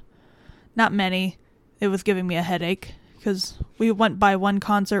them. Not many. It was giving me a headache, because we went by one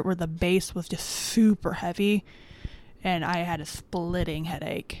concert where the bass was just super heavy, and I had a splitting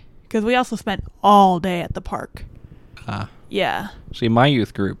headache. Because we also spent all day at the park. Yeah. See, my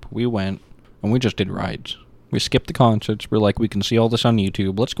youth group, we went, and we just did rides. We skipped the concerts. We're like, we can see all this on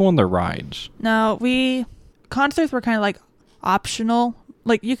YouTube. Let's go on the rides. No, concerts were kind of like optional.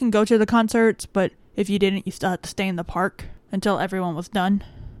 Like, you can go to the concerts, but if you didn't, you still had to stay in the park until everyone was done.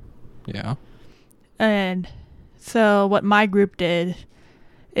 Yeah. And so what my group did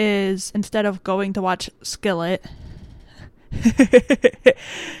is, instead of going to watch Skillet,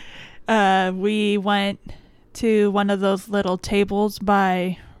 we went to one of those little tables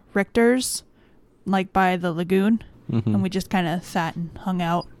by Richter's, like by the lagoon, and we just kind of sat and hung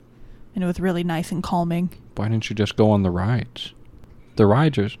out, and it was really nice and calming. Why didn't you just go on the rides? The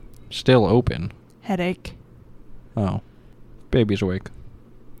rides are still open. Headache. Oh. Baby's awake.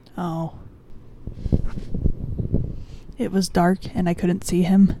 Oh. It was dark, and I couldn't see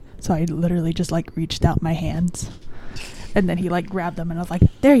him, so I literally just, like, reached out my hands. And then he, like, grabbed them, and I was like,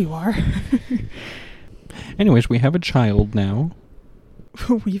 there you are. Anyways, we have a child now.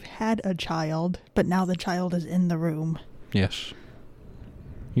 We've had a child, but now the child is in the room. Yes.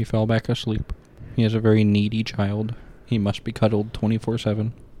 He fell back asleep. He is a very needy child. He must be cuddled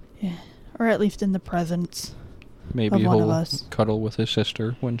 24/7. Yeah, or at least in the presence Maybe of one he'll of us. Cuddle with his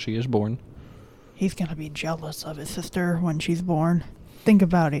sister when she is born. He's gonna be jealous of his sister when she's born. Think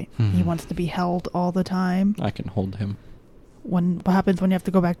about it. He wants to be held all the time. I can hold him. What happens when you have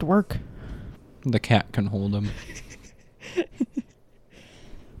to go back to work? The cat can hold him.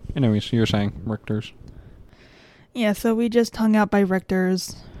 Anyways, you're saying Richter's. Yeah, so we just hung out by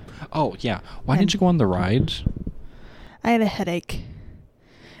Richter's. Oh, yeah. Why didn't you go on the rides? I had a headache.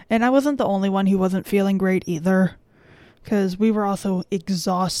 And I wasn't the only one who wasn't feeling great either. Because we were also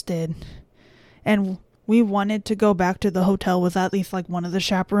exhausted. And we wanted to go back to the hotel with at least like one of the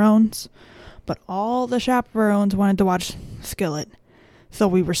chaperones. But all the chaperones wanted to watch Skillet. So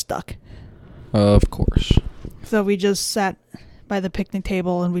we were stuck. Of course. So we just sat by the picnic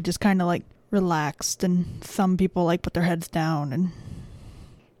table and we just kind of like relaxed. And some people like put their heads down and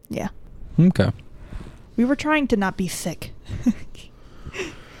yeah. Okay. We were trying to not be sick.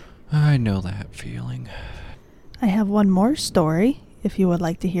 I know that feeling. I have one more story, if you would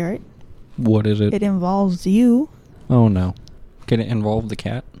like to hear it. What is it? It involves you. Oh, no. Can it involve the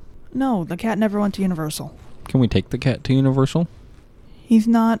cat? No, the cat never went to Universal. Can we take the cat to Universal? He's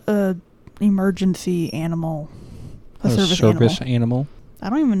not a emergency animal. A service animal? I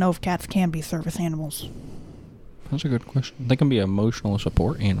don't even know if cats can be service animals. That's a good question. They can be emotional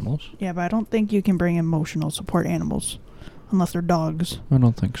support animals. Yeah, but I don't think you can bring emotional support animals unless they're dogs. I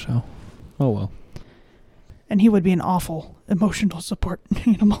don't think so. Oh, well. And he would be an awful emotional support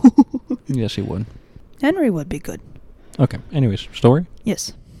animal. Yes, he would. Henry would be good. Okay. Anyways, story?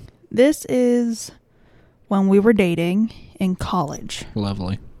 Yes. This is when we were dating in college.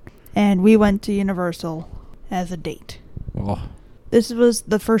 Lovely. And we went to Universal as a date. Oh. This was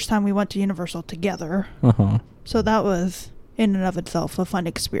the first time we went to Universal together. Uh-huh. So that was, in and of itself, a fun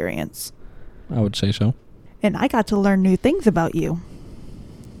experience. I would say so. And I got to learn new things about you.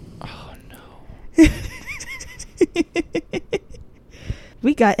 Oh, no.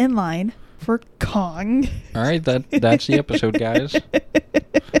 We got in line for Kong. All right, that's the episode, guys.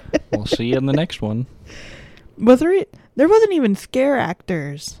 We'll see you in the next one. But there wasn't even scare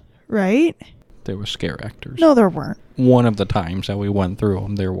actors, right? There were scare actors. No, there weren't. One of the times that we went through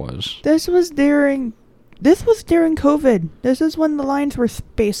them, there was. This was during COVID. This is when the lines were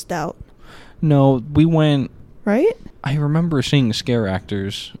spaced out. No, we went... Right? I remember seeing scare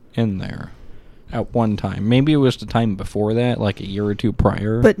actors in there at one time. Maybe it was the time before that, like a year or two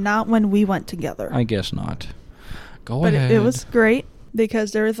prior. But not when we went together. I guess not. Go but ahead. It was great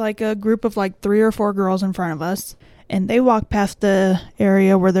because there was like a group of like 3 or 4 girls in front of us. And they walked past the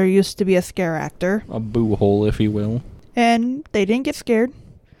area where there used to be a scare actor. A boo hole, if you will. And they didn't get scared.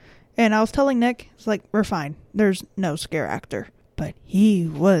 And I was telling Nick, it's like, we're fine. There's no scare actor. But he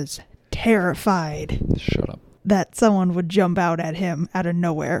was terrified. Shut up. That someone would jump out at him out of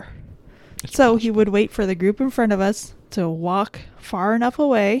nowhere. So he would wait for the group in front of us to walk far enough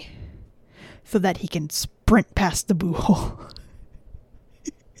away so that he can sprint past the boo hole.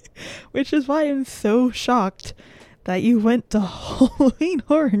 Which is why I'm so shocked that you went to Halloween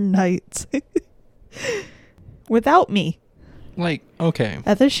Horror Nights without me. Like, okay.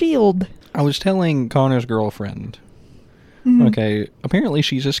 As a shield. I was telling Connor's girlfriend. Mm-hmm. Okay, apparently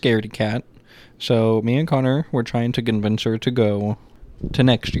she's a scaredy cat. So me and Connor were trying to convince her to go to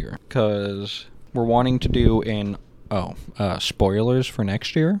next year. Because we're wanting to do spoilers for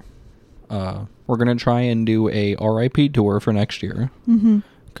next year. We're going to try and do a RIP tour for next year. Mm-hmm.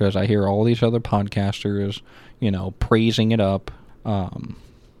 Because I hear all these other podcasters, praising it up,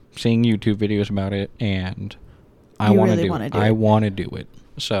 seeing YouTube videos about it, and I want to do it. I want to do it.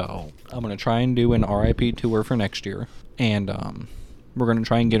 So I'm going to try and do an RIP tour for next year, and we're going to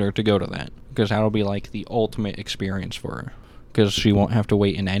try and get her to go to that, because that'll be like the ultimate experience for her, because she won't have to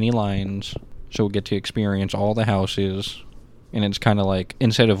wait in any lines. She'll get to experience all the houses, and it's kind of like,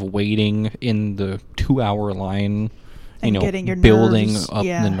 instead of waiting in the 2-hour line, getting your building nerves. up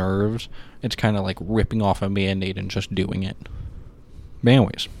the nerves, it's kind of like ripping off a Band-Aid and just doing it. But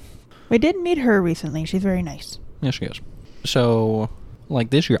anyways. We did meet her recently. She's very nice. Yeah, she is. So,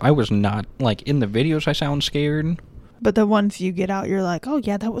 like this year, I was not, like, in the videos I sound scared. But the ones you get out, you're like, oh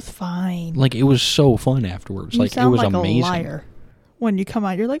yeah, that was fine. Like, it was so fun afterwards. You like, sound it was like amazing. A liar. When you come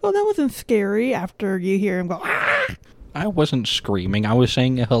out, you're like, oh, that wasn't scary, after you hear him go, ah! I wasn't screaming. I was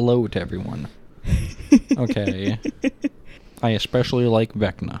saying hello to everyone. Okay. I especially like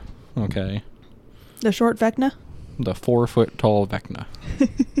Vecna. Okay. The short Vecna? The 4-foot-tall Vecna.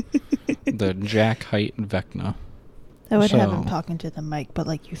 The jack height Vecna. I would have him talking to the mic, but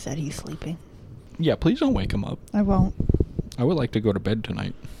like you said, he's sleeping. Yeah, please don't wake him up. I won't. I would like to go to bed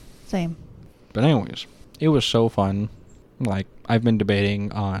tonight. Same. But anyways, it was so fun. Like, I've been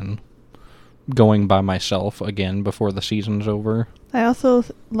debating on going by myself again before the season's over. I also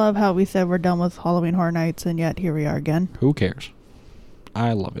love how we said we're done with Halloween Horror Nights, and yet here we are again. Who cares?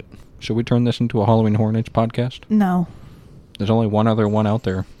 I love it. Should we turn this into a Halloween Horror Nights podcast? No. There's only one other one out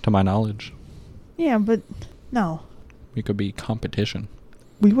there, to my knowledge. Yeah, but no. We could be competition.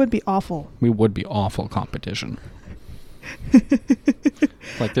 We would be awful. We would be awful competition.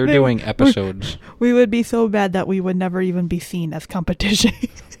 Like, they're doing episodes. We would be so bad that we would never even be seen as competition.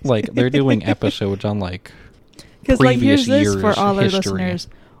 Like, they're doing episodes on, like, because, like, here's this year's for all our history. listeners.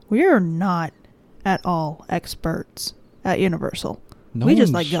 We are not at all experts at Universal. No we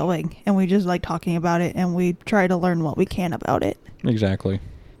just one's- like going, and we just like talking about it, and we try to learn what we can about it. Exactly.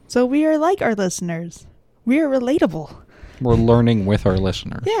 So we are like our listeners. We are relatable. We're learning with our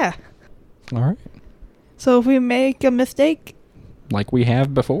listeners. Yeah. All right. So if we make a mistake Like we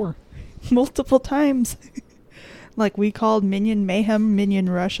have before. multiple times, like we called Minion Mayhem Minion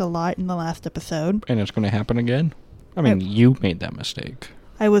Rush a lot in the last episode. And it's going to happen again. I mean, you made that mistake.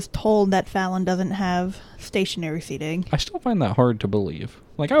 I was told that Fallon doesn't have stationary seating. I still find that hard to believe.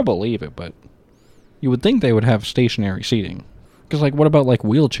 Like, I believe it, but you would think they would have stationary seating. Because, like, what about, like,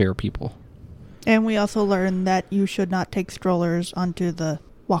 wheelchair people? And we also learned that you should not take strollers onto the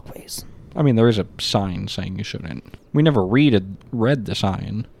walkways. I mean, there is a sign saying you shouldn't. We never read the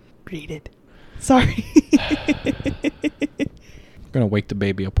sign. Read it. Sorry. I'm gonna wake the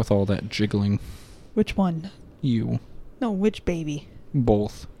baby up with all that jiggling. Which one? You. No, which baby?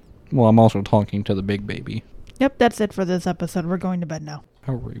 Both. Well, I'm also talking to the big baby. Yep, that's it for this episode. We're going to bed now.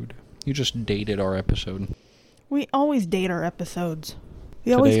 How rude. You just dated our episode. We always date our episodes.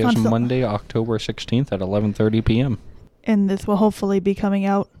 Today is Monday, October 16th at 11:30 p.m. And this will hopefully be coming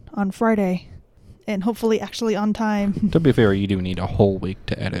out on Friday. And hopefully actually on time. To be fair, you do need a whole week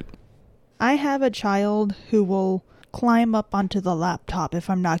to edit. I have a child who will climb up onto the laptop if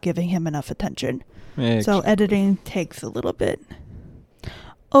I'm not giving him enough attention. Exactly. So editing takes a little bit.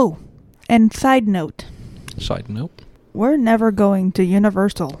 Oh, and side note. Side note. We're never going to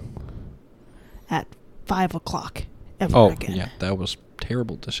Universal at 5 o'clock ever again. Yeah, that was a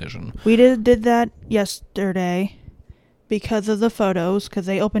terrible decision. We did that yesterday because of the photos, because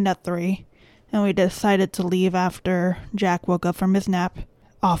they opened at 3, and we decided to leave after Jack woke up from his nap.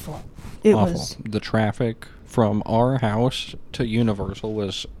 Awful. It was. The traffic from our house to Universal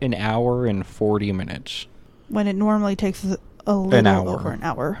was an hour and 40 minutes. When it normally takes a little over an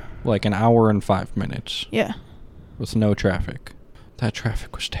hour. Like an hour and 5 minutes. Yeah. With no traffic. That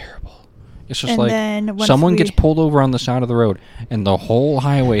traffic was terrible. It's just and like someone gets pulled over on the side of the road and the whole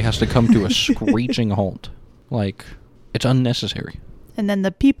highway has to come to a screeching halt. Like, it's unnecessary. And then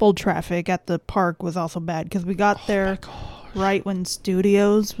the people traffic at the park was also bad because we got there right when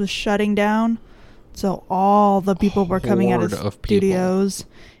Studios was shutting down. So all the people were coming out of Studios.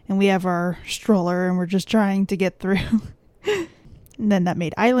 And we have our stroller and we're just trying to get through. And then that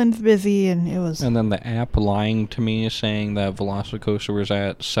made Islands busy, and it was... And then the app lying to me saying that Velocicoaster was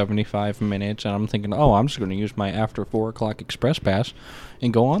at 75 minutes, and I'm thinking, oh, I'm just going to use my after 4 o'clock express pass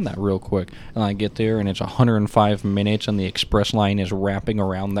and go on that real quick. And I get there, and it's 105 minutes, and the express line is wrapping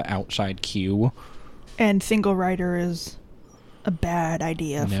around the outside queue. And single rider is a bad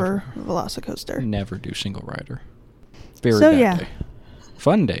idea for Velocicoaster. Never do single rider. Very bad day.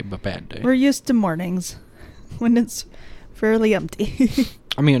 Fun day, but bad day. We're used to mornings when it's fairly empty.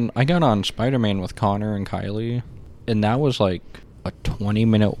 I mean, I got on Spider-Man with Connor and Kylie, and that was like a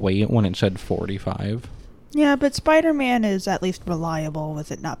 20-minute wait when it said 45. Yeah, but Spider-Man is at least reliable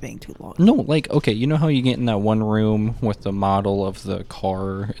with it not being too long. No, like, okay, you know how you get in that one room with the model of the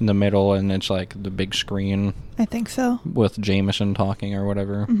car in the middle, and it's like the big screen? I think so. With Jameson talking or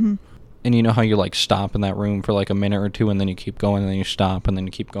whatever? Mm-hmm. And you know how you, like, stop in that room for, like, a minute or two, and then you keep going, and then you stop, and then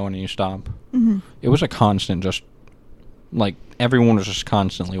you keep going, and you stop? Mm-hmm. It was a constant, just... Like, everyone was just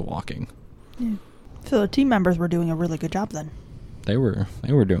constantly walking. Yeah. So the team members were doing a really good job then. They were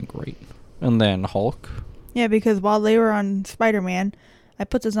doing great. And then Hulk. Yeah, because while they were on Spider-Man, I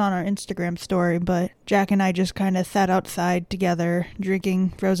put this on our Instagram story, but Jack and I just kind of sat outside together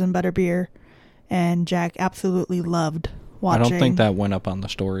drinking frozen butterbeer, and Jack absolutely loved watching. I don't think that went up on the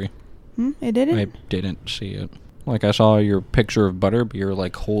story. It didn't? I didn't see it. Like, I saw your picture of butterbeer,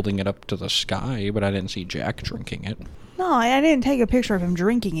 like, holding it up to the sky, but I didn't see Jack drinking it. No, I didn't take a picture of him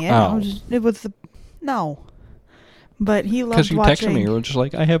drinking it. Oh. No. But he loved watching. Because you texted me, you were just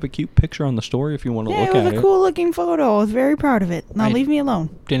like, I have a cute picture on the story if you want to look at it. Yeah, it was a cool-looking photo. I was very proud of it. Now leave me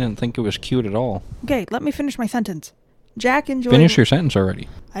alone. Didn't think it was cute at all. Okay, let me finish my sentence. Jack enjoyed... Finish your sentence already.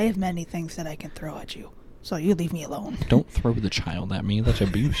 I have many things that I can throw at you, so you leave me alone. Don't throw the child at me. That's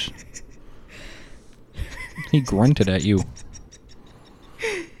abuse. He grunted at you.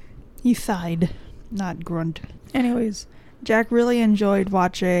 He sighed, not grunt. Anyways, Jack really enjoyed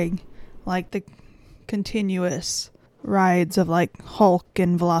watching, like, the continuous rides of, like, Hulk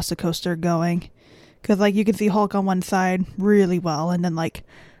and Velocicoaster going. Because, like, you can see Hulk on one side really well, and then, like,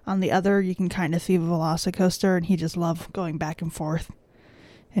 on the other, you can kind of see Velocicoaster, and he just loved going back and forth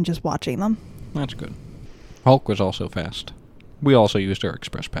and just watching them. That's good. Hulk was also fast. We also used our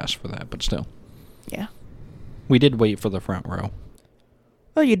express pass for that, but still. Yeah. We did wait for the front row.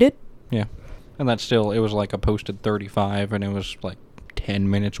 Oh, you did? Yeah. And that's still, it was like a posted 35, and it was like 10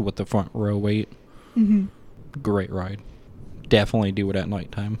 minutes with the front row wait. Mm-hmm. Great ride. Definitely do it at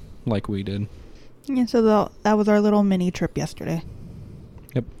nighttime, like we did. Yeah, so that was our little mini trip yesterday.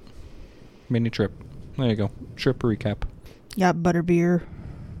 Yep. Mini trip. There you go. Trip recap. Got butterbeer.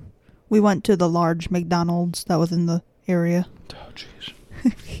 We went to the large McDonald's that was in the area. Oh,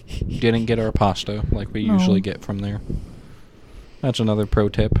 jeez. Didn't get our pasta like we usually get from there. That's another pro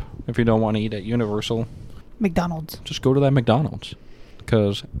tip. If you don't want to eat at Universal, McDonald's. Just go to that McDonald's.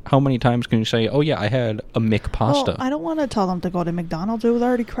 Because how many times can you say, oh yeah, I had a McPasta? Well, I don't want to tell them to go to McDonald's. It was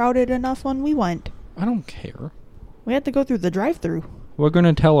already crowded enough when we went. I don't care. We had to go through the drive-thru. We're going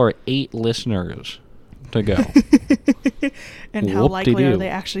to tell our 8 listeners to go. And how likely Whoop-de-doo. are they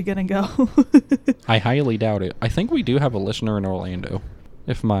actually going to go? I highly doubt it. I think we do have a listener in Orlando.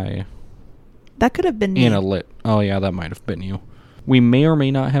 If my That could have been me. Oh, yeah, that might have been you. We may or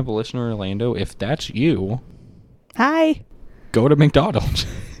may not have a listener in Orlando. If that's you, Hi. go to McDonald's.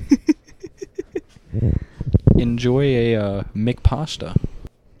 Enjoy a McPasta.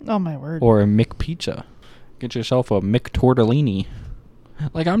 Oh, my word. Or a McPizza. Get yourself a McTortellini.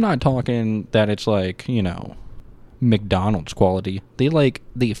 Like, I'm not talking that it's like, McDonald's quality.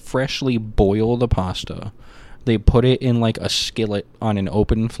 They freshly boil the pasta. They put it in, like, a skillet on an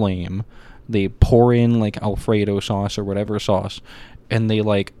open flame. They pour in, like, Alfredo sauce or whatever sauce. And they,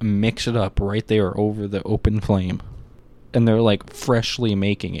 like, mix it up right there over the open flame. And they're, like, freshly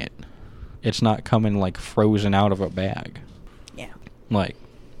making it. It's not coming, like, frozen out of a bag. Yeah. Like,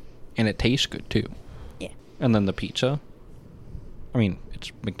 and it tastes good, too. Yeah. And then the pizza. I mean,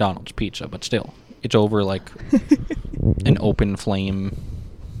 it's McDonald's pizza, but still. It's over, like, an open flame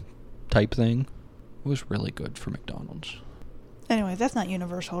type thing. It was really good for McDonald's. Anyway, that's not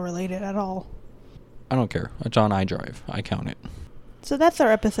Universal related at all. I don't care. It's on iDrive. I count it. So that's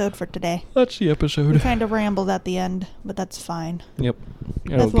our episode for today. That's the episode. We kind of rambled at the end, but that's fine. Yep.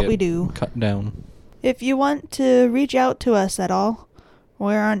 That's what we do. Cut down. If you want to reach out to us at all,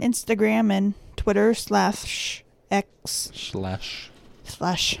 we're on Instagram and Twitter /X/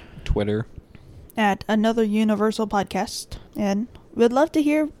 Twitter. at Another Universal Podcast. And we'd love to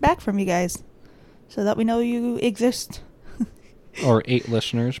hear back from you guys so that we know you exist. Our 8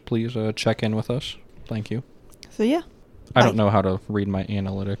 listeners, please check in with us. Thank you. So yeah. I don't know how to read my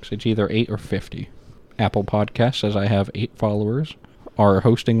analytics. It's either 8 or 50. Apple Podcast says I have 8 followers. Our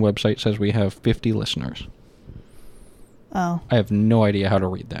hosting website says we have 50 listeners. Oh. I have no idea how to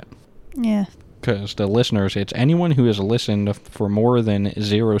read that. Yeah. Because the listeners, it's anyone who has listened for more than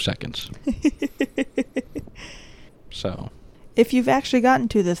 0 seconds. So. If you've actually gotten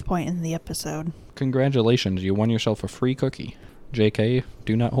to this point in the episode. Congratulations, you won yourself a free cookie. JK,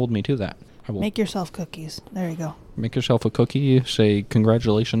 do not hold me to that. I will Make yourself cookies. There you go. Make yourself a cookie, say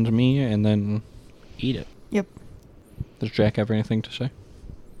congratulations to me, and then eat it. Yep. Does Jack have anything to say?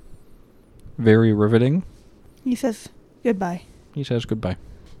 Very riveting. He says goodbye. He says goodbye.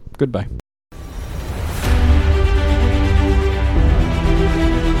 Goodbye.